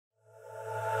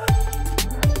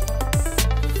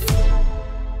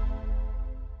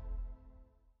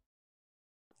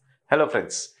Hello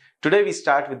friends, today we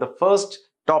start with the first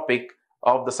topic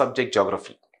of the subject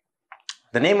geography.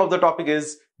 The name of the topic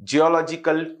is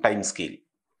geological timescale.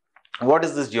 What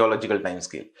is this geological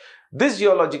timescale? This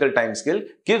geological timescale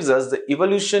gives us the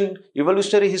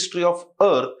evolutionary history of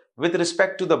Earth with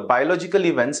respect to the biological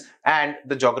events and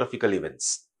the geographical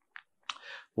events.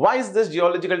 Why is this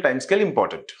geological timescale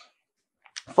important?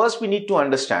 First, we need to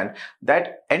understand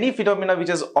that any phenomena which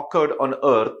has occurred on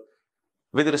Earth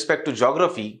with respect to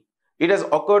geography, it has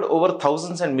occurred over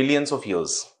thousands and millions of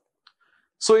years.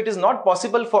 So it is not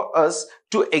possible for us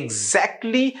to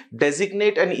exactly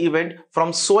designate an event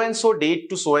from so and so date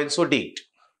to so and so date.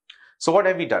 So what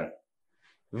have we done?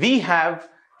 We have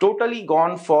totally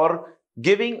gone for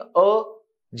giving a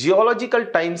geological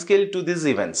timescale to these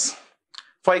events.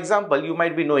 For example, you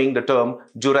might be knowing the term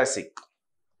Jurassic.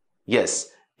 Yes,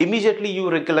 immediately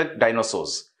you recollect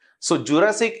dinosaurs. So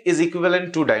Jurassic is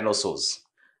equivalent to dinosaurs.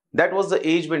 That was the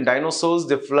age when dinosaurs,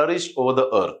 they flourished over the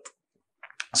earth.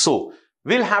 So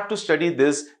we'll have to study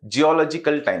this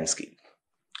geological timescale.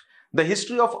 The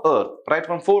history of Earth, right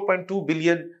from 4.2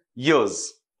 billion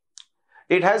years,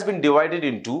 it has been divided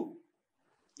into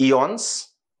eons,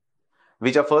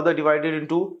 which are further divided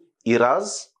into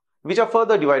eras, which are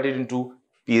further divided into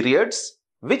periods,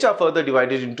 which are further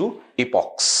divided into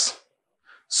epochs.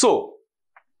 So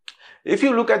if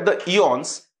you look at the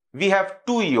eons, we have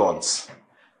two eons,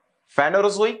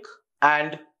 Phanerozoic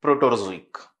and Proterozoic.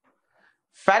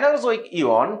 Phanerozoic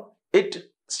eon,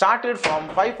 it started from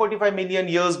 545 million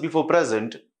years before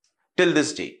present till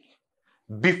this day.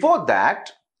 Before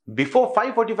that, before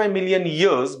 545 million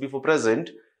years before present,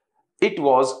 it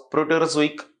was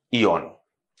Proterozoic eon,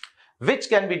 which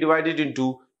can be divided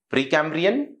into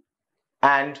Precambrian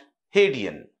and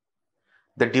Hadean.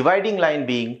 The dividing line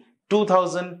being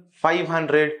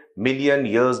 2500 million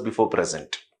years before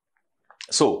present.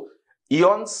 So,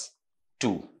 eons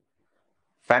 2.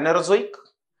 Phanerozoic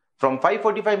from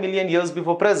 545 million years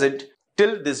before present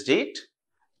till this date,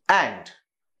 and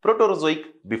Proterozoic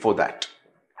before that.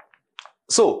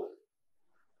 So,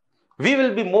 we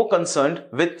will be more concerned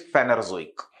with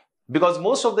Phanerozoic because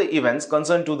most of the events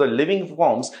concerned to the living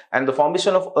forms and the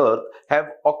formation of Earth have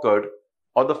occurred,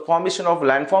 or the formation of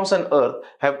landforms and Earth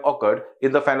have occurred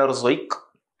in the Phanerozoic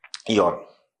eon.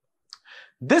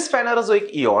 This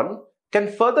Phanerozoic eon can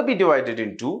further be divided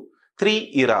into three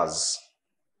eras.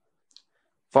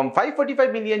 From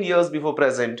 545 million years before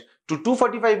present to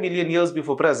 245 million years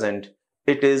before present,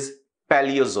 it is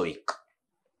Paleozoic.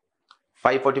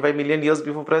 545 million years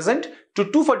before present to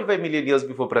 245 million years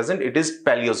before present, it is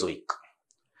Paleozoic.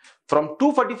 From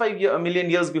 245 million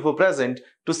years before present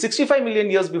to 65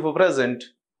 million years before present,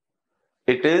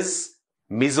 it is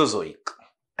Mesozoic.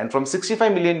 And from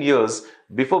 65 million years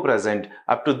before present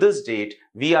up to this date,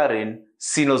 we are in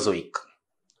Cenozoic.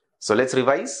 So let's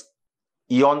revise.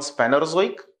 Eons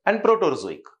Phanerozoic and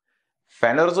Proterozoic.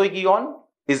 Phanerozoic eon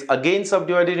is again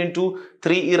subdivided into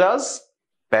three eras: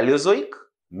 Paleozoic,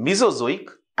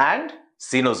 Mesozoic and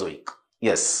Cenozoic.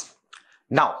 Yes.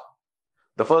 Now,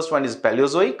 the first one is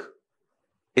Paleozoic.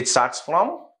 It starts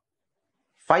from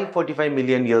 545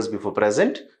 million years before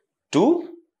present to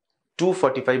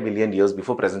 245 million years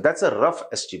before present. That's a rough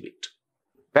estimate.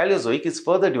 Paleozoic is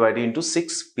further divided into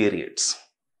 6 periods: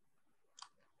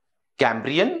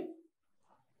 Cambrian,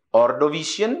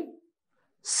 Ordovician,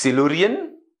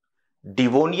 Silurian,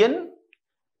 Devonian,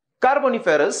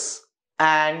 Carboniferous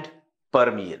and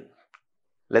Permian.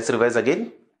 Let's revise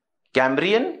again.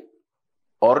 Cambrian,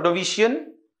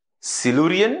 Ordovician,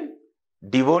 Silurian,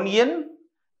 Devonian,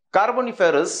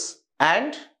 Carboniferous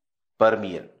and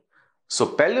Permian. So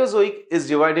Paleozoic is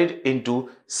divided into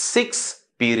 6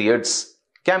 periods: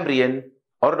 Cambrian,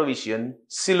 Ordovician,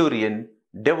 Silurian,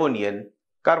 Devonian,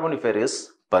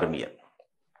 Carboniferous, Permian.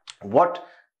 What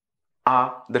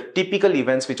are the typical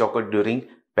events which occurred during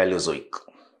Paleozoic?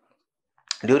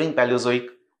 During Paleozoic,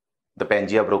 the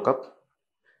Pangea broke up.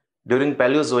 During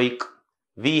Paleozoic,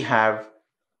 we have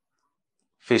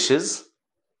fishes,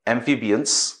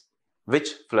 amphibians,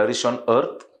 which flourish on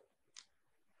Earth.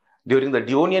 During the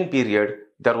Devonian period,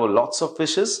 there were lots of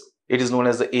fishes. It is known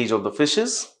as the age of the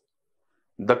fishes.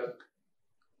 The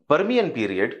Permian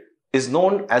period is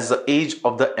known as the age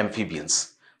of the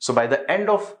amphibians. So by the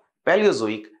end of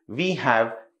Paleozoic, we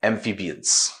have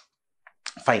amphibians.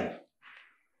 Fine.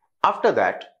 After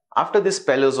that, after this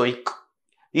Paleozoic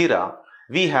era,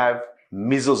 we have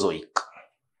Mesozoic.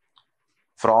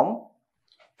 From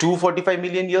 245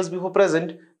 million years before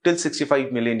present till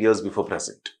 65 million years before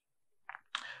present.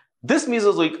 This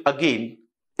Mesozoic again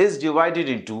is divided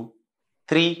into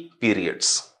 3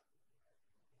 periods: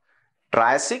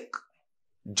 Triassic,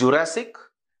 Jurassic,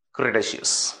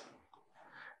 Cretaceous.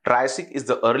 Triassic is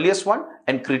the earliest one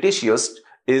and Cretaceous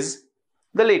is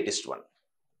the latest one.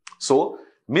 So,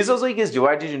 Mesozoic is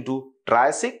divided into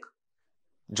Triassic,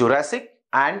 Jurassic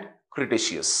and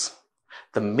Cretaceous.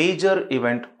 The major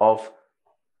event of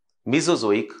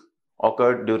Mesozoic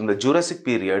occurred during the Jurassic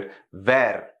period,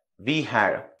 where we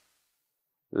had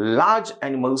large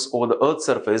animals over the Earth's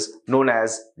surface known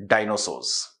as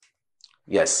dinosaurs.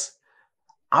 Yes.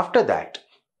 After that,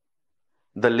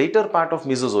 the later part of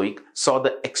Mesozoic saw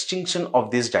the extinction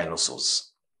of these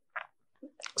dinosaurs.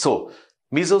 So,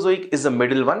 Mesozoic is the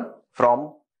middle one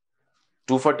from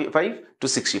 245 to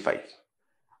 65.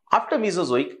 After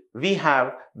Mesozoic, we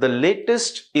have the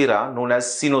latest era known as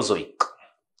Cenozoic.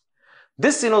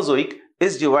 This Cenozoic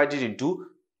is divided into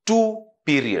two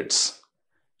periods,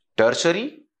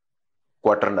 Tertiary,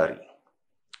 Quaternary.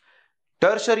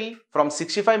 Tertiary from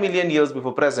 65 million years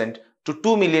before present to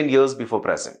 2 million years before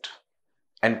present,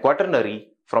 and Quaternary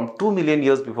from 2 million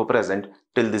years before present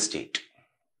till this date.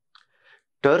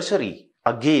 Tertiary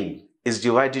again is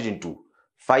divided into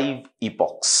 5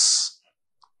 epochs: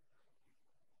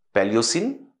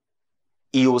 Paleocene,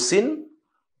 Eocene,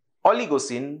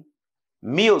 Oligocene,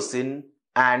 Miocene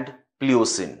and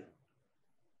Pliocene.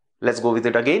 Let's go with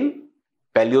it again.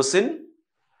 Paleocene,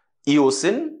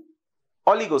 Eocene,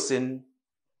 Oligocene,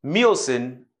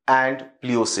 Miocene and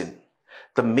Pliocene.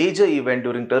 The major event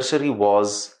during Tertiary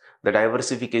was the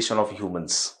diversification of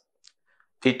humans.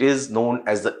 It is known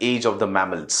as the age of the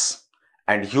mammals,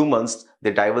 and humans,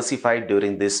 they diversified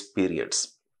during these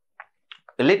periods.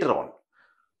 Later on,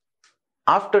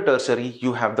 after Tertiary,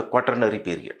 you have the Quaternary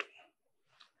period.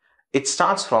 It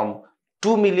starts from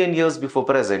 2 million years before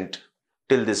present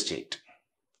till this date.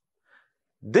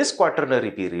 This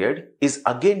Quaternary period is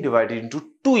again divided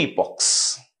into two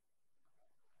epochs,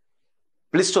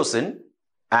 Pleistocene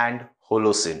and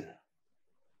Holocene.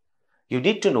 You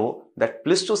need to know that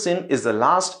Pleistocene is the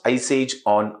last ice age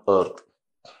on Earth.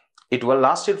 It will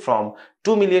lasted from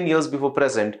 2 million years before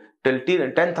present till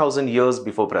 10,000 years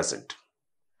before present.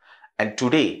 And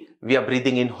today we are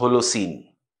breathing in Holocene,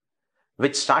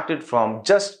 which started from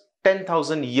just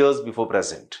 10,000 years before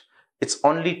present. It's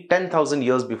only 10,000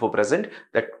 years before present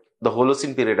that the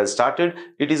Holocene period has started.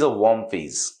 It is a warm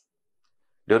phase.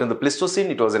 During the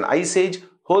Pleistocene, it was an ice age.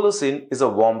 Holocene is a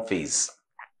warm phase.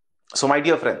 So my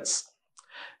dear friends,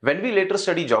 when we later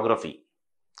study geography,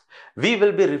 we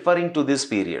will be referring to these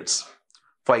periods.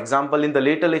 For example, in the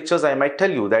later lectures, I might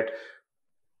tell you that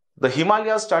the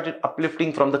Himalayas started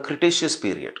uplifting from the Cretaceous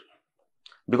period,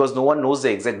 because no one knows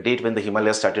the exact date when the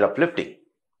Himalayas started uplifting.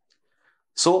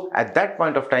 So at that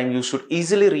point of time, you should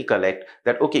easily recollect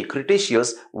that, okay,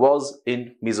 Cretaceous was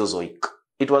in Mesozoic.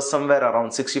 It was somewhere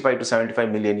around 65 to 75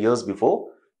 million years before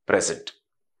present.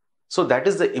 So that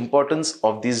is the importance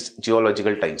of these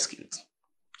geological timescales.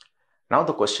 Now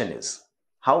the question is,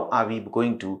 how are we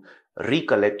going to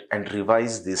recollect and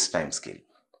revise this timescale?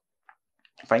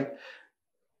 Fine.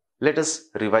 Let us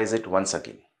revise it once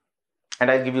again. And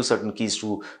I'll give you certain keys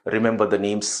to remember the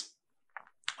names.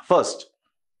 First,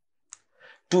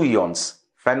 2 eons,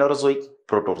 Phanerozoic,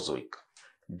 Proterozoic.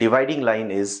 Dividing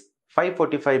line is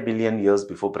 545 billion years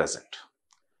before present.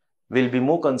 We'll be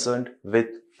more concerned with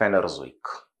Phanerozoic.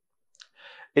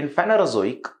 In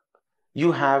Phanerozoic,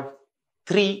 you have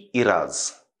 3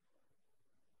 eras.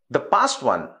 The past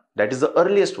one, that is the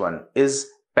earliest one, is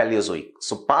Paleozoic.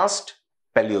 So past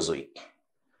Paleozoic.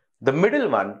 The middle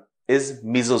one is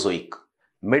Mesozoic.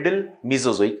 Middle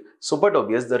Mesozoic. So but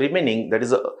obvious, the remaining, that is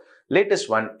the latest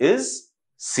one, is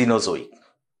Cenozoic.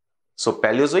 So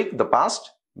Paleozoic, the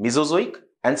past, Mesozoic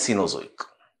and Cenozoic.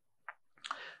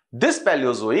 This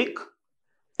Paleozoic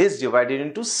is divided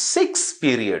into 6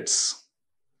 periods.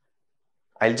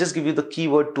 I'll just give you the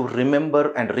keyword to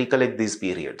remember and recollect these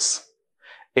periods.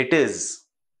 It is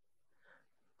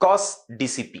Cos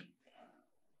DCP.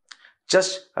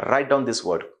 Just write down this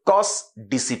word, Cos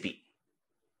DCP.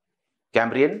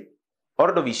 Cambrian,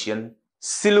 Ordovician,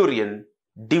 Silurian,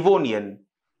 Devonian,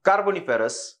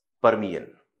 Carboniferous, Permian.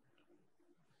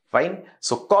 Fine.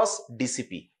 So Cos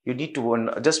DCP. You need to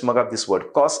just mug up this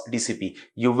word, Cos DCP.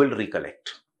 You will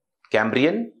recollect.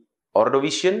 Cambrian,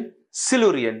 Ordovician,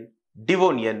 Silurian,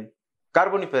 Devonian,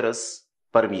 Carboniferous,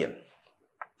 Permian.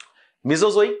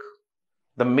 Mesozoic.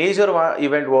 The major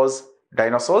event was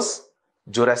dinosaurs,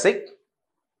 Jurassic.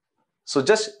 So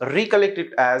just recollect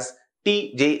it as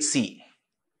TJC.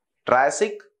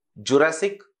 Triassic,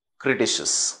 Jurassic,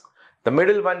 Cretaceous. The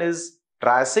middle one is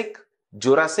Triassic,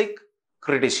 Jurassic,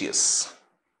 Cretaceous.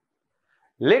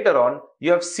 Later on,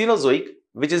 you have Cenozoic,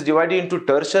 which is divided into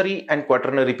Tertiary and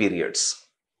Quaternary periods.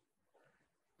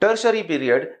 Tertiary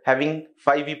period having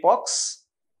 5 epochs: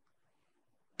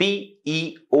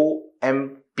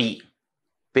 P-E-O-M-P.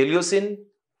 Paleocene,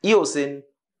 Eocene,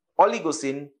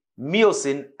 Oligocene,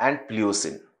 Miocene and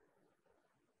Pliocene.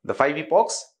 The 5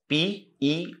 epochs,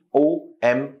 P-E-O-M-P.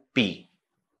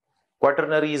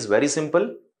 Quaternary is very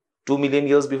simple. 2 million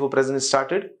years before present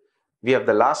started. We have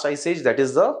the last ice age, that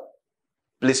is the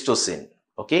Pleistocene.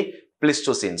 Okay,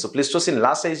 Pleistocene. So Pleistocene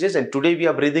last ice age, and today we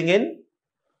are breathing in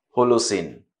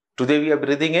Holocene. Today we are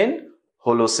breathing in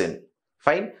Holocene.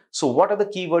 Fine. So what are the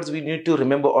keywords we need to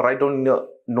remember or write down in your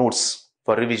notes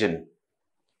for revision?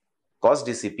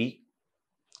 COS-DCP,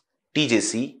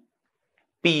 TJC,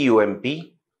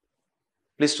 PUMP,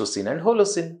 Pleistocene and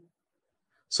Holocene.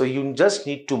 So you just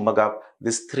need to mug up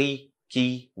these 3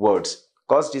 key words: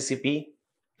 COS-DCP,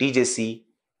 TJC,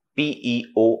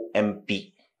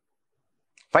 PEOMP.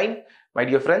 Fine, my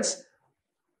dear friends.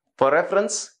 For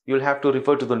reference, you'll have to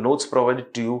refer to the notes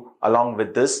provided to you along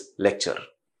with this lecture.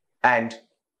 And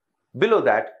below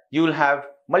that, you will have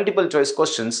multiple choice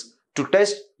questions to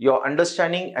test your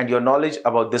understanding and your knowledge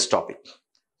about this topic.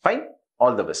 Fine,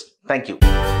 all the best. Thank you.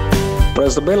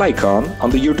 Press the bell icon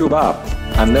on the YouTube app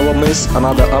and never miss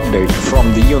another update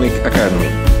from the Unique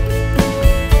Academy.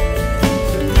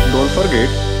 Don't forget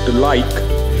to like,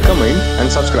 comment and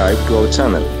subscribe to our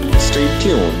channel. Stay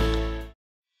tuned.